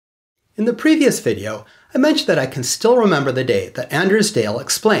In the previous video, I mentioned that I can still remember the day that Anders Dale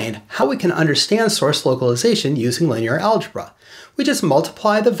explained how we can understand source localization using linear algebra. We just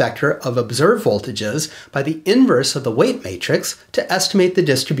multiply the vector of observed voltages by the inverse of the weight matrix to estimate the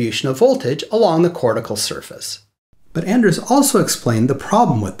distribution of voltage along the cortical surface. But Anders also explained the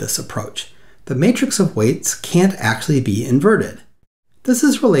problem with this approach. The matrix of weights can't actually be inverted. This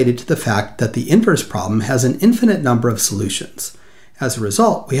is related to the fact that the inverse problem has an infinite number of solutions. As a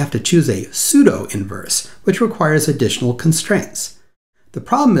result, we have to choose a pseudo-inverse, which requires additional constraints. The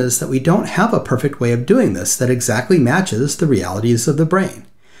problem is that we don't have a perfect way of doing this that exactly matches the realities of the brain.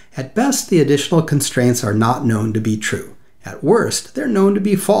 At best, the additional constraints are not known to be true. At worst, they're known to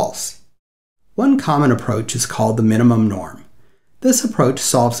be false. One common approach is called the minimum norm. This approach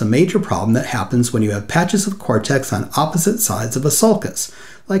solves a major problem that happens when you have patches of cortex on opposite sides of a sulcus,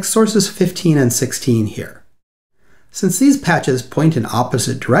 like sources 15 and 16 here. Since these patches point in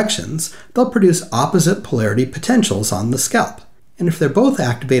opposite directions, they'll produce opposite polarity potentials on the scalp. And if they're both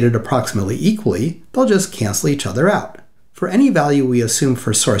activated approximately equally, they'll just cancel each other out. For any value we assume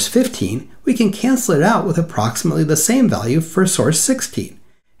for source 15, we can cancel it out with approximately the same value for source 16.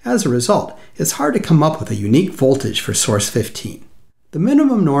 As a result, it's hard to come up with a unique voltage for source 15. The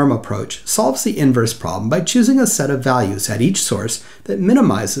minimum norm approach solves the inverse problem by choosing a set of values at each source that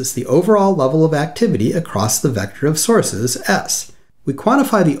minimizes the overall level of activity across the vector of sources, S. We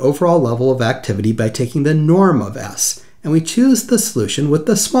quantify the overall level of activity by taking the norm of S, and we choose the solution with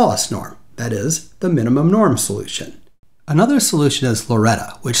the smallest norm, that is, the minimum norm solution. Another solution is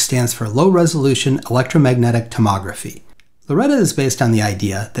LORETTA, which stands for Low Resolution Electromagnetic Tomography. LORETTA is based on the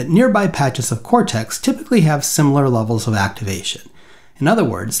idea that nearby patches of cortex typically have similar levels of activation. In other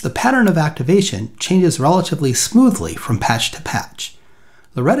words, the pattern of activation changes relatively smoothly from patch to patch.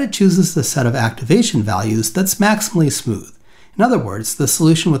 LORETTA chooses the set of activation values that's maximally smooth. In other words, the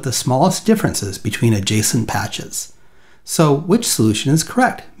solution with the smallest differences between adjacent patches. So, which solution is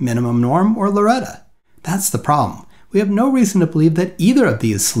correct, minimum norm or LORETTA? That's the problem. We have no reason to believe that either of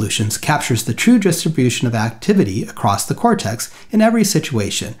these solutions captures the true distribution of activity across the cortex in every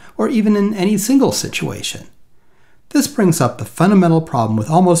situation, or even in any single situation. This brings up the fundamental problem with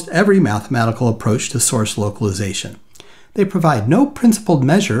almost every mathematical approach to source localization. They provide no principled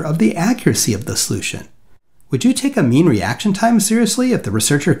measure of the accuracy of the solution. Would you take a mean reaction time seriously if the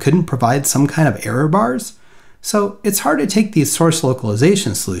researcher couldn't provide some kind of error bars? So it's hard to take these source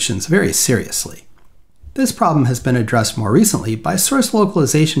localization solutions very seriously. This problem has been addressed more recently by source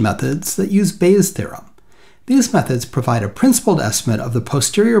localization methods that use Bayes' theorem. These methods provide a principled estimate of the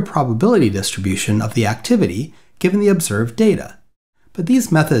posterior probability distribution of the activity given the observed data. But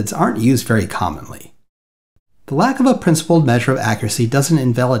these methods aren't used very commonly. The lack of a principled measure of accuracy doesn't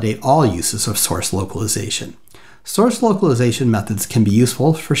invalidate all uses of source localization. Source localization methods can be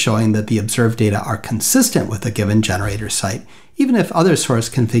useful for showing that the observed data are consistent with a given generator site, even if other source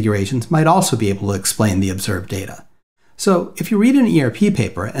configurations might also be able to explain the observed data. So, if you read an ERP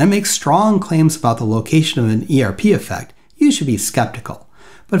paper and it makes strong claims about the location of an ERP effect, you should be skeptical.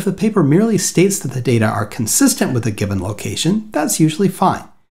 But if the paper merely states that the data are consistent with a given location, that's usually fine.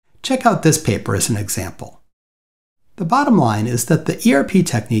 Check out this paper as an example. The bottom line is that the ERP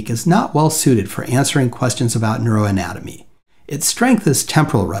technique is not well suited for answering questions about neuroanatomy. Its strength is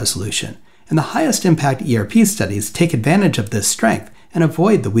temporal resolution, and the highest impact ERP studies take advantage of this strength and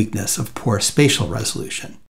avoid the weakness of poor spatial resolution.